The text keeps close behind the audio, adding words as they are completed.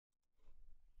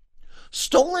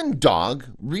Stolen dog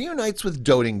reunites with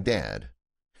doting dad,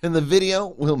 and the video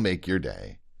will make your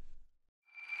day.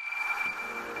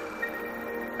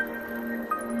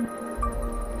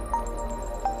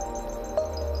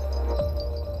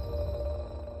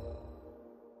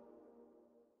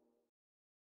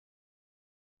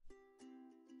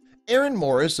 Aaron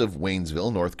Morris of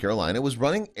Waynesville, North Carolina, was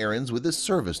running errands with his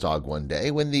service dog one day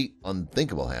when the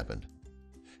unthinkable happened.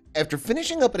 After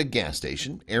finishing up at a gas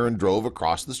station, Aaron drove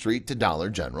across the street to Dollar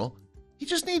General. He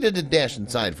just needed to dash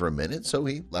inside for a minute, so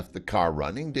he left the car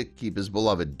running to keep his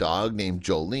beloved dog named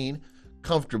Jolene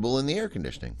comfortable in the air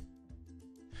conditioning.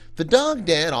 The dog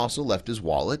dad also left his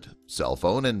wallet, cell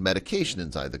phone, and medication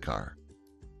inside the car.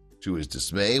 To his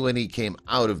dismay, when he came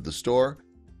out of the store,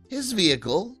 his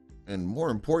vehicle, and more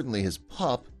importantly his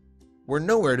pup, were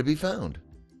nowhere to be found.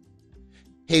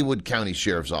 Haywood County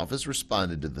Sheriff's Office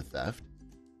responded to the theft.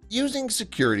 Using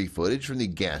security footage from the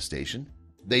gas station,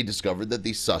 they discovered that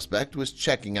the suspect was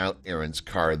checking out Aaron's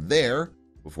car there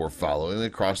before following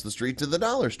across the street to the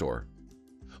dollar store.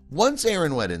 Once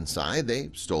Aaron went inside, they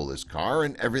stole his car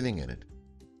and everything in it.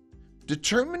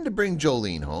 Determined to bring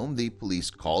Jolene home, the police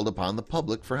called upon the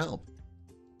public for help.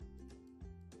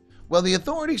 While the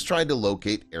authorities tried to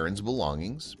locate Aaron's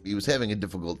belongings, he was having a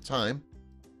difficult time.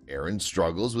 Aaron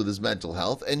struggles with his mental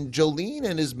health, and Jolene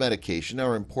and his medication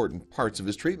are important parts of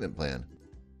his treatment plan.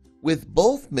 With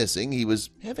both missing, he was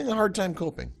having a hard time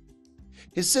coping.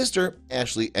 His sister,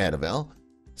 Ashley Adivel,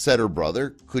 said her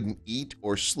brother couldn't eat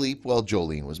or sleep while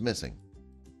Jolene was missing.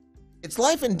 "It's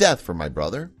life and death for my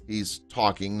brother. He's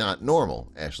talking not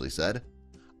normal," Ashley said.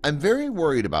 "I'm very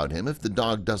worried about him if the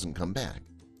dog doesn't come back."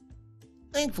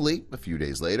 Thankfully, a few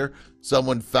days later,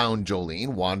 someone found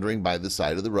Jolene wandering by the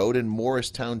side of the road in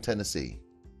Morristown, Tennessee.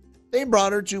 They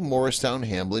brought her to Morristown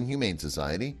Hamblin Humane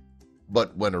Society,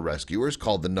 but when her rescuers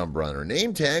called the number on her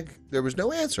name tag, there was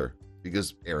no answer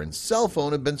because Aaron's cell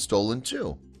phone had been stolen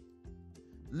too.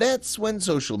 That's when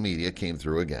social media came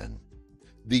through again.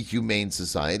 The Humane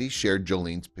Society shared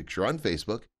Jolene's picture on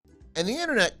Facebook, and the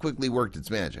internet quickly worked its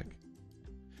magic.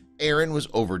 Aaron was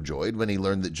overjoyed when he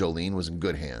learned that Jolene was in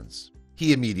good hands.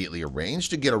 He immediately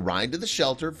arranged to get a ride to the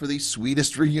shelter for the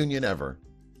sweetest reunion ever.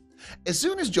 As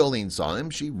soon as Jolene saw him,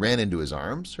 she ran into his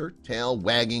arms, her tail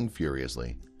wagging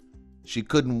furiously. She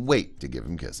couldn't wait to give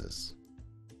him kisses.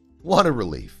 What a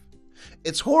relief.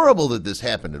 It's horrible that this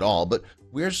happened at all, but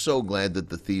we're so glad that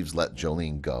the thieves let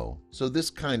Jolene go, so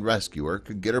this kind rescuer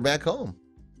could get her back home.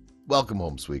 Welcome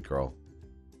home, sweet girl.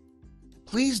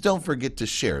 Please don't forget to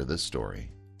share this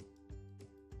story.